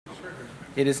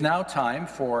It is now time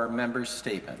for members'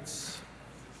 statements.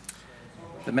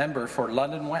 The member for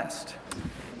London West.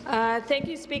 Thank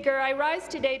you, Speaker. I rise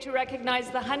today to recognize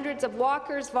the hundreds of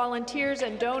walkers, volunteers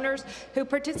and donors who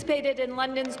participated in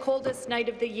London's coldest night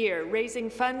of the year, raising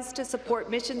funds to support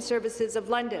Mission Services of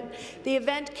London. The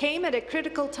event came at a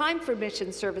critical time for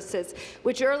Mission Services,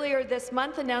 which earlier this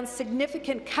month announced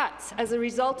significant cuts as a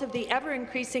result of the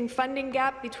ever-increasing funding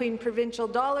gap between provincial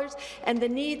dollars and the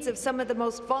needs of some of the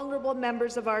most vulnerable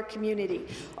members of our community.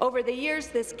 Over the years,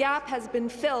 this gap has been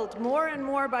filled more and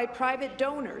more by private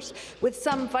donors, with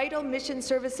some vital Mission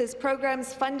Services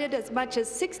programs funded as much as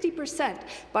 60%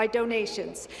 by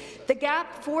donations. The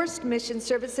gap forced Mission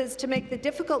Services to make the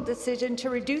difficult decision to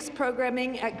reduce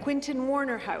programming at Quinton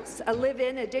Warner House, a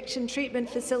live-in addiction treatment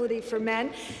facility for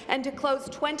men, and to close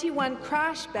 21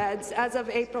 crash beds as of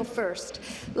April 1st.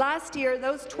 Last year,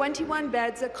 those 21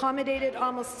 beds accommodated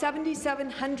almost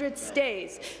 7,700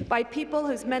 stays by people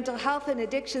whose mental health and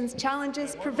addictions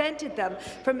challenges prevented them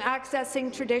from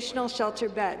accessing traditional shelter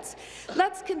beds.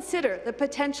 Let's consider the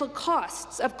potential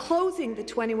costs of closing the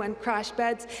 21 crash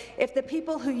beds if the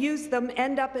people who use them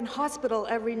end up in hospital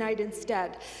every night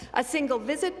instead. A single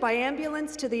visit by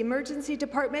ambulance to the emergency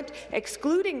department,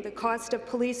 excluding the cost of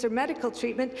police or medical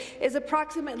treatment, is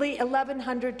approximately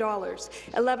 $1,100.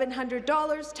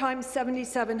 $1,100 times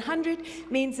 7,700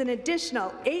 means an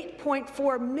additional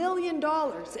 $8.4 million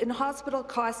in hospital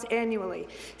costs annually.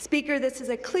 Speaker, this is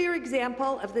a clear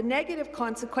example of the negative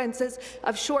consequences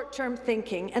of short-term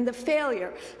thinking and the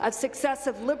failure of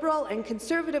successive Liberal and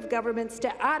Conservative governments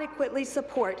to adequately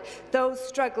support those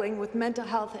struggling with mental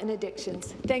health and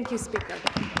addictions. Thank you, Speaker.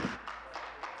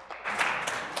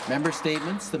 Member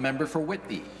statements. The member for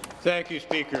Whitby. Thank you,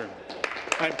 Speaker.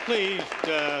 I'm pleased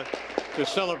to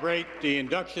celebrate the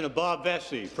induction of Bob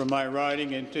Vesey from my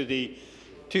riding into the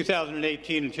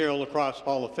 2018 Ontario Lacrosse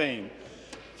Hall of Fame.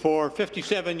 For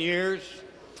 57 years,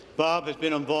 Bob has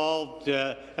been involved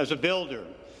as a builder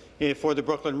for the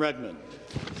Brooklyn Redmen.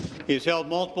 He has held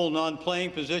multiple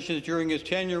non-playing positions during his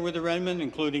tenure with the Redmen,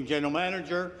 including general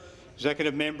manager,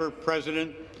 executive member,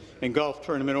 president, and golf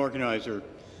tournament organizer.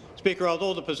 Speaker,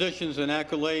 although the positions and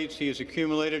accolades he has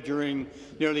accumulated during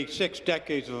nearly 6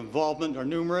 decades of involvement are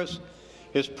numerous,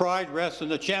 his pride rests in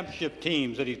the championship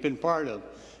teams that he's been part of,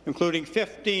 including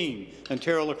 15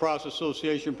 Ontario Lacrosse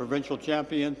Association provincial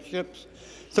championships,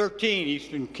 13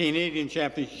 Eastern Canadian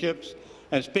championships,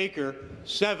 and Speaker,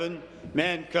 7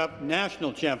 Mann Cup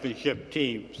national championship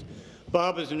teams.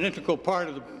 Bob is an integral part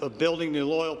of building the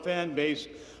loyal fan base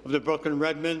of the Brooklyn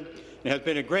Redmen and has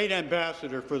been a great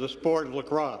ambassador for the sport of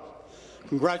lacrosse.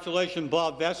 Congratulations,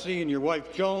 Bob Vesey and your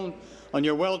wife Joan, on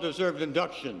your well-deserved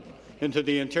induction into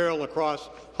the Ontario Lacrosse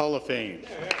Hall of Fame.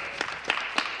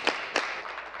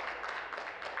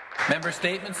 Member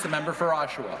statements. The member for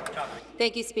Oshawa.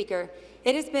 Thank you, Speaker.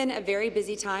 It has been a very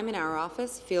busy time in our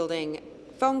office, fielding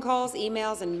phone calls,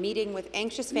 emails, and meeting with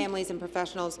anxious families and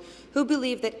professionals who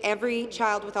believe that every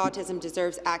child with autism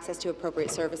deserves access to appropriate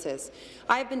services.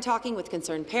 I have been talking with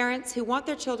concerned parents who want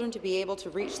their children to be able to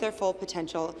reach their full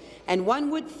potential, and one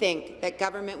would think that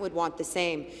government would want the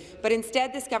same. But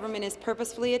instead, this government is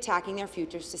purposefully attacking their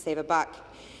futures to save a buck.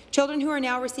 Children who are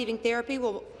now receiving therapy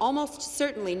will almost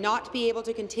certainly not be able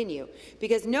to continue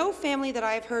because no family that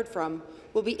I have heard from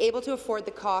will be able to afford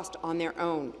the cost on their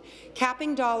own.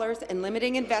 Capping dollars and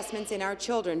limiting investments in our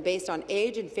children based on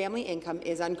age and family income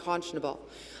is unconscionable.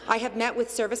 I have met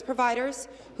with service providers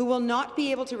who will not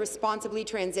be able to responsibly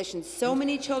transition so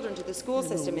many children to the school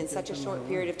system in such a short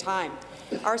period of time.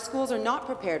 Our schools are not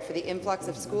prepared for the influx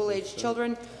of school-aged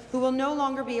children who will no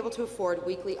longer be able to afford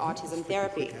weekly autism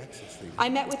therapy. I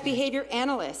met with behaviour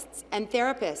analysts and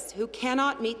therapists who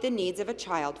cannot meet the needs of a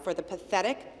child for the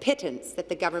pathetic pittance that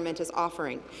the government is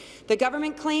offering. The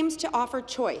government claims to offer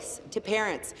choice to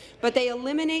parents, but they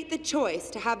eliminate the choice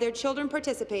to have their children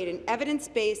participate in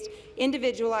evidence-based,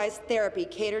 individualized therapy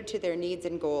catered to their needs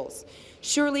and goals.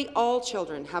 Surely all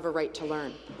children have a right to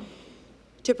learn.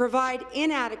 To provide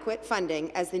inadequate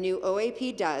funding, as the new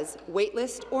OAP does,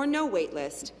 waitlist or no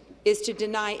waitlist, is to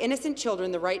deny innocent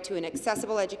children the right to an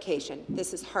accessible education.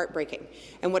 This is heartbreaking,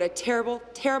 and what a terrible,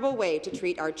 terrible way to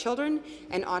treat our children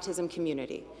and autism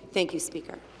community. Thank you,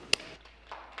 Speaker.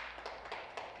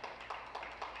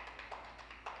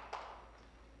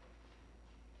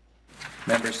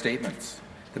 Member statements.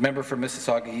 The member for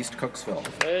Mississauga East Cooksville.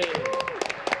 Hey.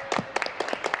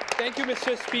 Thank you,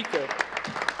 Mr. Speaker.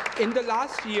 In the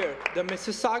last year, the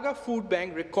Mississauga Food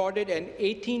Bank recorded an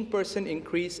 18%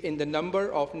 increase in the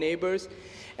number of neighbours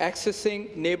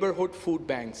accessing neighbourhood food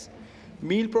banks,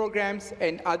 meal programs,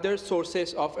 and other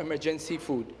sources of emergency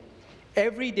food.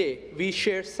 Every day, we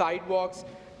share sidewalks,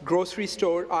 grocery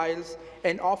store aisles,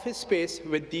 and office space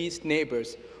with these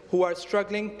neighbors who are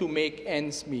struggling to make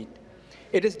ends meet.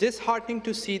 It is disheartening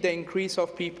to see the increase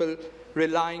of people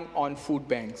relying on food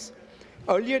banks.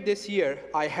 Earlier this year,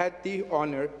 I had the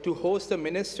honor to host the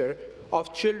Minister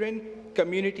of Children,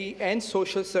 Community and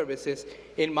Social Services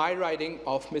in my riding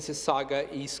of Mississauga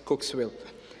East Cooksville.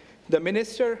 The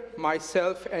Minister,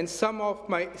 myself, and some of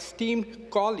my esteemed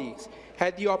colleagues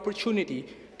had the opportunity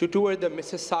to tour the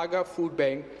Mississauga Food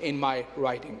Bank in my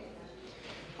riding.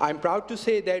 I'm proud to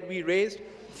say that we raised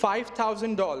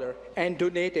 $5,000 and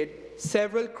donated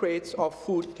several crates of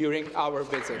food during our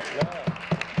visit.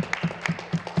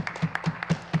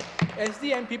 As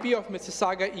the MPP of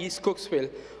Mississauga East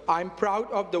Cooksville, I'm proud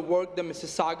of the work the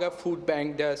Mississauga Food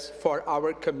Bank does for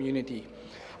our community.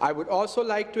 I would also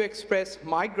like to express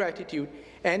my gratitude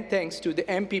and thanks to the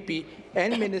MPP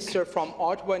and Minister from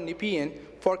Ottawa-Nepean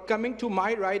for coming to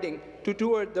my riding to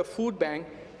tour the food bank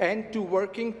and to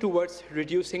working towards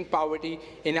reducing poverty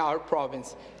in our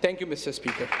province. Thank you, Mr.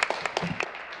 Speaker.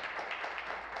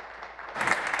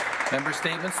 Member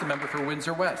statements. The member for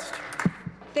Windsor West.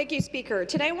 Thank you, Speaker.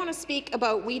 Today I want to speak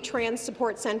about We Trans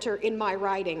Support Centre in my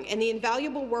riding and the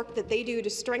invaluable work that they do to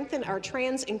strengthen our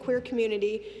trans and queer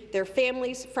community, their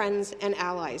families, friends and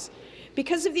allies.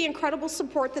 Because of the incredible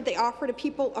support that they offer to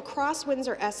people across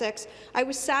Windsor-Essex, I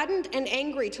was saddened and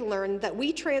angry to learn that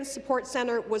We Trans Support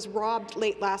Centre was robbed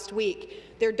late last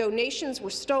week. Their donations were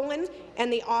stolen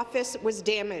and the office was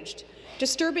damaged.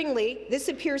 Disturbingly, this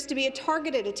appears to be a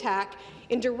targeted attack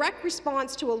in direct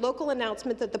response to a local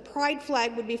announcement that the pride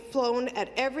flag would be flown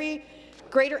at every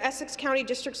Greater Essex County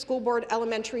District School Board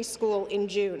elementary school in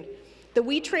June. The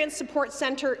We Trans Support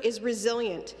Centre is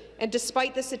resilient, and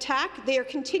despite this attack, they are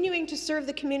continuing to serve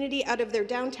the community out of their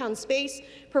downtown space,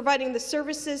 providing the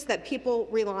services that people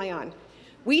rely on.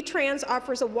 We Trans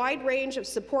offers a wide range of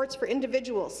supports for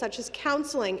individuals, such as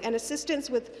counselling and assistance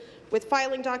with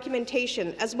filing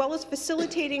documentation, as well as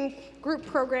facilitating group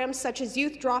programs such as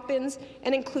youth drop-ins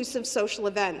and inclusive social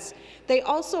events. They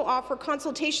also offer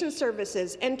consultation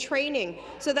services and training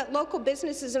so that local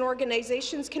businesses and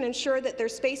organizations can ensure that their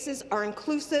spaces are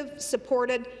inclusive,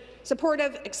 supportive,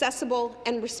 accessible,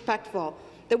 and respectful.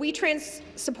 The We Trans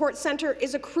Support Centre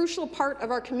is a crucial part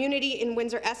of our community in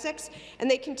Windsor-Essex,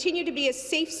 and they continue to be a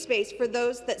safe space for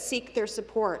those that seek their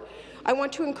support. I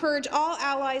want to encourage all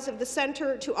allies of the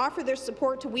centre to offer their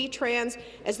support to We Trans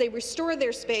as they restore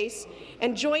their space,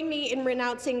 and join me in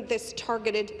renouncing this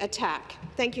targeted attack.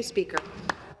 Thank you, Speaker.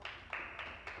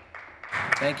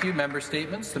 Thank you. Member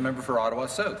statements. The member for Ottawa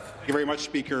South. Thank you very much,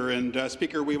 Speaker. And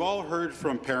Speaker, we've all heard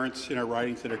from parents in our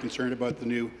ridings that are concerned about the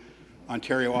new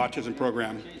Ontario Autism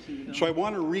Program. So I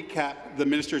want to recap the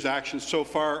minister's actions so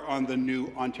far on the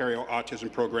new Ontario Autism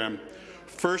Program.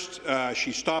 First,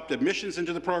 she stopped admissions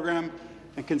into the program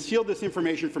and concealed this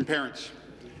information from parents,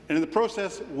 and in the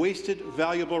process wasted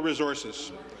valuable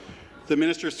resources. The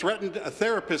minister threatened a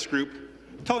therapist group,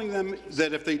 telling them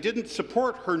that if they didn't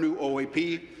support her new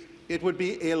OAP, it would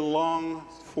be a long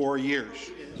 4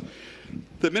 years.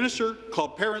 The minister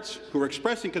called parents who were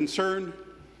expressing concern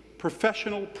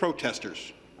professional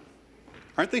protesters.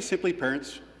 Aren't they simply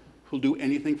parents who'll do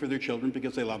anything for their children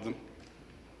because they love them?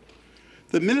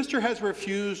 The minister has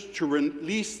refused to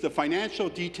release the financial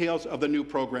details of the new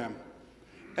program,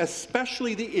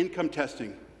 especially the income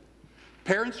testing.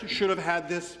 Parents should have had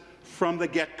this from the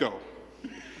get-go.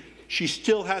 She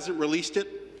still hasn't released it.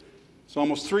 It's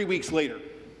almost 3 weeks later.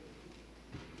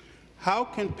 How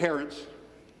can parents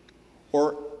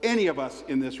or any of us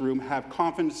in this room have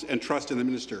confidence and trust in the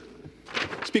minister?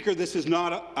 Speaker, this is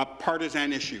not a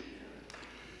partisan issue.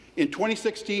 In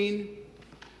 2016,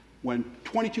 when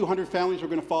 2,200 families were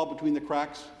going to fall between the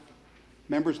cracks,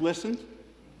 members listened.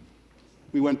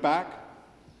 We went back.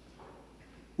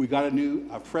 We got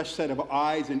a fresh set of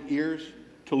eyes and ears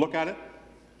to look at it,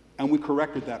 and we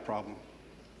corrected that problem.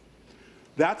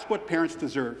 That's what parents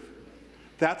deserve.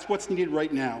 That's what's needed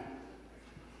right now.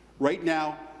 Right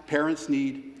now, parents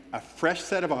need a fresh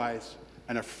set of eyes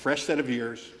and a fresh set of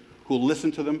ears who will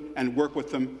listen to them and work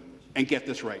with them and get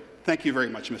this right. Thank you very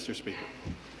much, Mr. Speaker.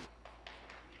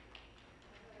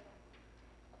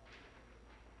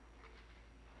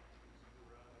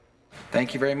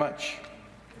 Thank you very much.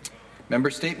 Member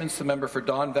statements. The member for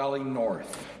Don Valley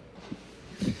North.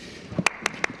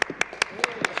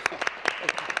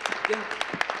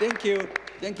 Thank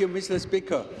you, Mr.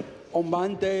 Speaker. On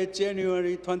Monday,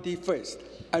 January 21st,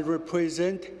 I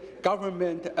represent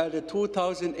government at the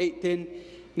 2018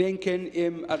 Lincoln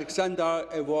M. Alexander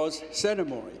Awards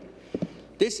ceremony.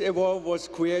 This award was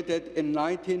created in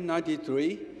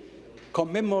 1993,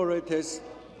 commemorates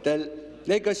the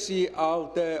legacy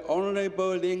of the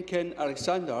Honourable Lincoln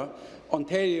Alexander,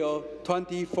 Ontario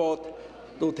 24th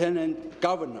Lieutenant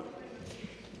Governor.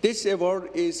 This award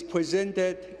is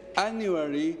presented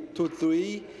annually to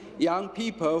 3 young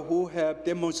people who have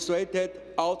demonstrated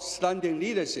outstanding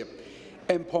leadership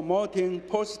in promoting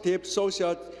positive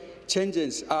social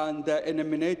changes and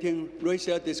eliminating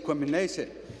racial discrimination.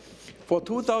 For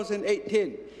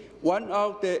 2018, one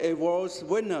of the awards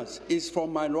winners is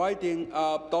from my riding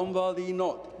of Don Valley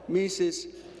North, Mrs.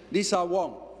 Lisa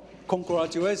Wong.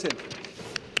 Congratulations.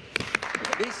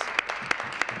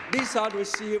 Lisa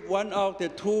received one of the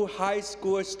 2 high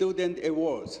school student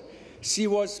awards. She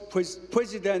was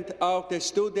president of the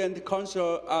Student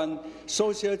Council on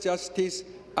Social Justice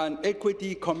and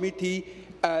Equity Committee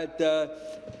at the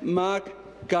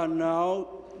McGarnell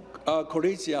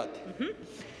Collegiate.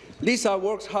 Lisa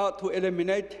works hard to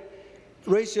eliminate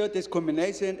racial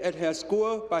discrimination at her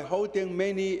school by holding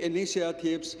many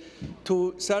initiatives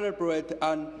to celebrate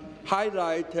and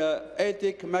highlight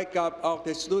ethnic makeup of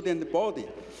the student body.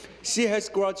 She has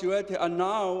graduated and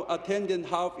now attending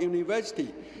Harvard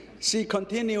University. She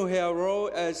continued her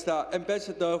role as the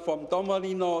ambassador from Don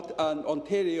Valley North and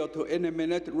Ontario to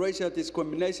eliminate racial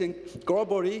discrimination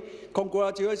globally.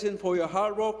 Congratulations for your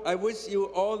hard work. I wish you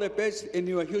all the best in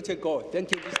your future goal. Thank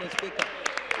you, Mr. Speaker.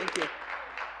 Thank you.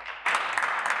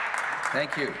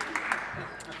 Thank you.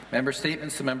 Member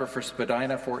statements. The member for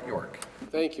Spadina, Fort York.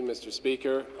 Thank you, Mr.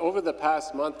 Speaker. Over the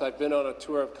past month, I've been on a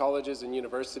tour of colleges and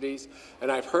universities,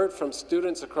 and I've heard from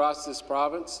students across this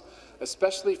province,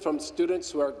 especially from students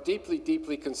who are deeply,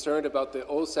 deeply concerned about the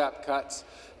OSAP cuts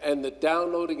and the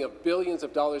downloading of billions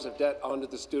of dollars of debt onto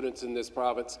the students in this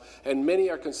province. And many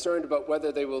are concerned about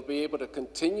whether they will be able to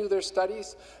continue their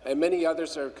studies, and many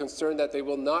others are concerned that they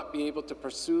will not be able to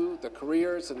pursue the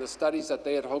careers and the studies that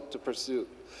they had hoped to pursue.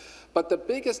 But the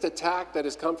biggest attack that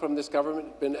has come from this government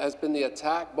has been the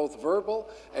attack, both verbal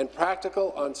and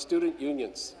practical, on student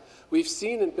unions. We've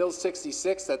seen in Bill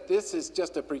 66 that this is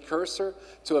just a precursor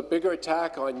to a bigger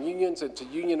attack on unions and to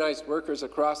unionized workers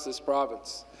across this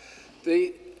province.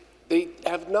 They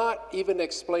have not even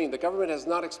explained, the government has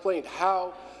not explained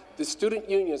how the student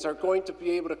unions are going to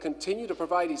be able to continue to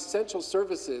provide essential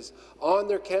services on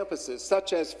their campuses,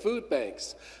 such as food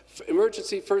banks,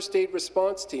 emergency first aid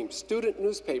response teams, student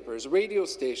newspapers, radio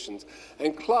stations,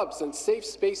 and clubs and safe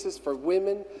spaces for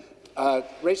women,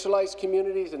 racialized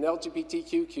communities, and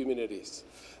LGBTQ communities.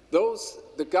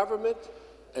 The government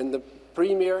and the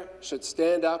Premier should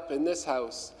stand up in this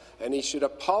House, and he should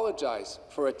apologize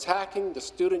for attacking the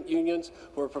student unions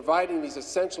who are providing these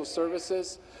essential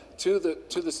services to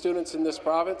the students in this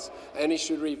province, and he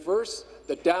should reverse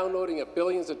the downloading of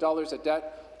billions of dollars of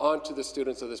debt onto the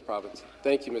students of this province.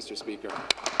 Thank you, Mr. Speaker.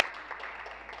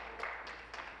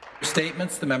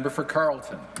 Statements. The member for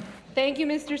Carleton. Thank you,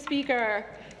 Mr. Speaker.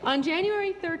 On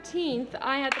January 13th,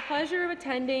 I had the pleasure of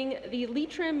attending the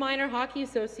Leitrim Minor Hockey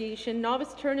Association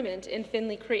Novice Tournament in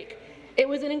Finley Creek. It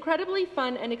was an incredibly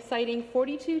fun and exciting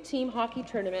 42-team hockey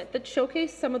tournament that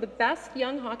showcased some of the best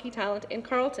young hockey talent in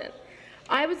Carleton.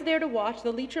 I was there to watch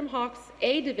the Leitrim Hawks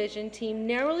A Division team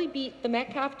narrowly beat the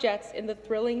Metcalfe Jets in the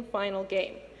thrilling final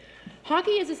game.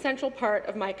 Hockey is a central part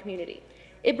of my community.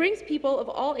 It brings people of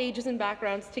all ages and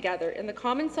backgrounds together in the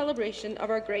common celebration of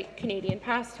our great Canadian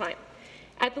pastime.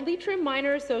 At the Leitrim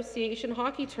Minor Association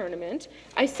Hockey Tournament,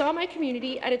 I saw my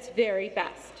community at its very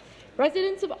best.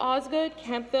 Residents of Osgood,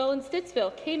 Kempville, and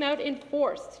Stittsville came out in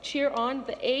force to cheer on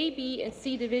the A, B, and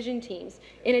C Division teams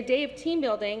in a day of team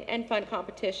building and fun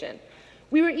competition.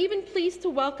 We were even pleased to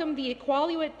welcome the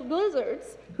Equaluit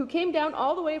Blizzards, who came down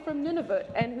all the way from Nunavut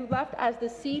and who left as the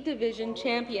C Division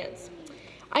champions.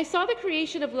 I saw the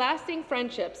creation of lasting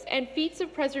friendships and feats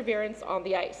of perseverance on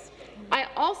the ice. I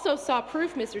also saw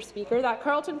proof, Mr. Speaker, that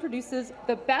Carleton produces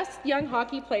the best young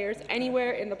hockey players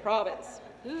anywhere in the province.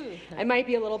 I might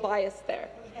be a little biased there.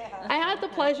 I had the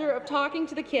pleasure of talking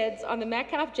to the kids on the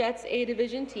Metcalfe Jets A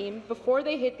Division team before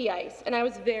they hit the ice, and I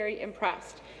was very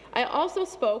impressed. I also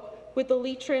spoke with the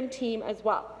Leitrim team as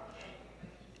well.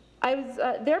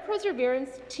 Their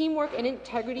perseverance, teamwork, and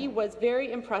integrity was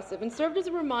very impressive and served as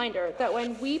a reminder that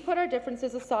when we put our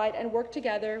differences aside and work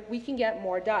together, we can get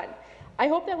more done. I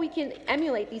hope that we can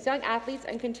emulate these young athletes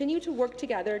and continue to work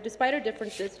together despite our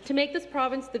differences to make this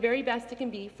province the very best it can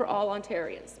be for all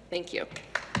Ontarians. Thank you.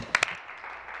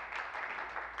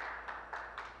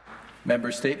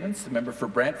 Member statements. The member for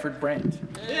Brantford-Brant.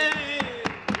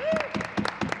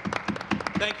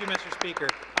 Thank you, Mr. Speaker.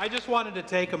 I just wanted to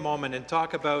take a moment and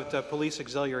talk about police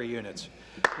auxiliary units.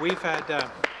 We've had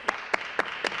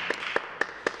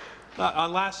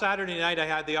On last Saturday night, I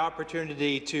had the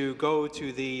opportunity to go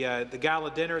to the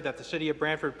gala dinner that the City of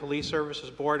Brantford Police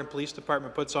Services Board and Police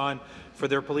Department puts on for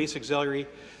their police auxiliary.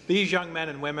 These young men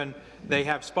and women, they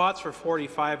have spots for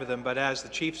 45 of them, but as the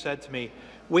chief said to me,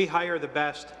 we hire the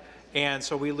best, and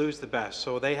so we lose the best.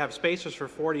 So they have spaces for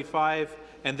 45,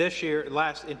 and this year,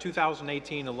 in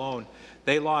 2018 alone,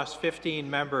 they lost 15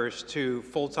 members to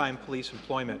full-time police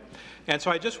employment. And so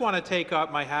I just want to take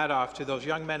up my hat off to those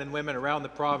young men and women around the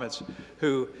province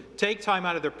who take time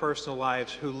out of their personal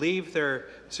lives, who leave their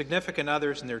significant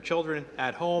others and their children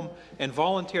at home and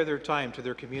volunteer their time to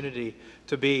their community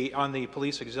to be on the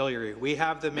police auxiliary. We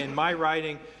have them in my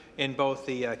riding in both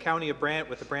the County of Brant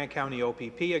with the Brant County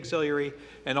OPP Auxiliary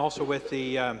and also with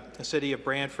the City of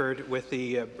Brantford with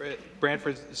the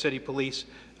Brantford City Police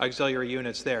Auxiliary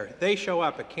units there. They show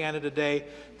up at Canada Day.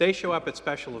 They show up at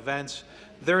special events.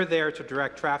 They're there to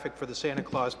direct traffic for the Santa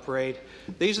Claus Parade.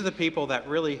 These are the people that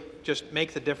really just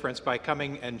make the difference by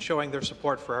coming and showing their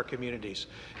support for our communities.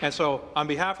 And so, on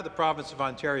behalf of the Province of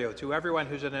Ontario, to everyone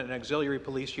who's in an auxiliary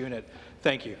police unit,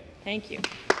 thank you. Thank you.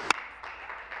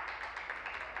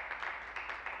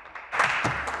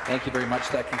 Thank you very much.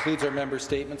 That concludes our member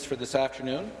statements for this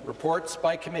afternoon. Reports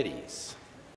by committees.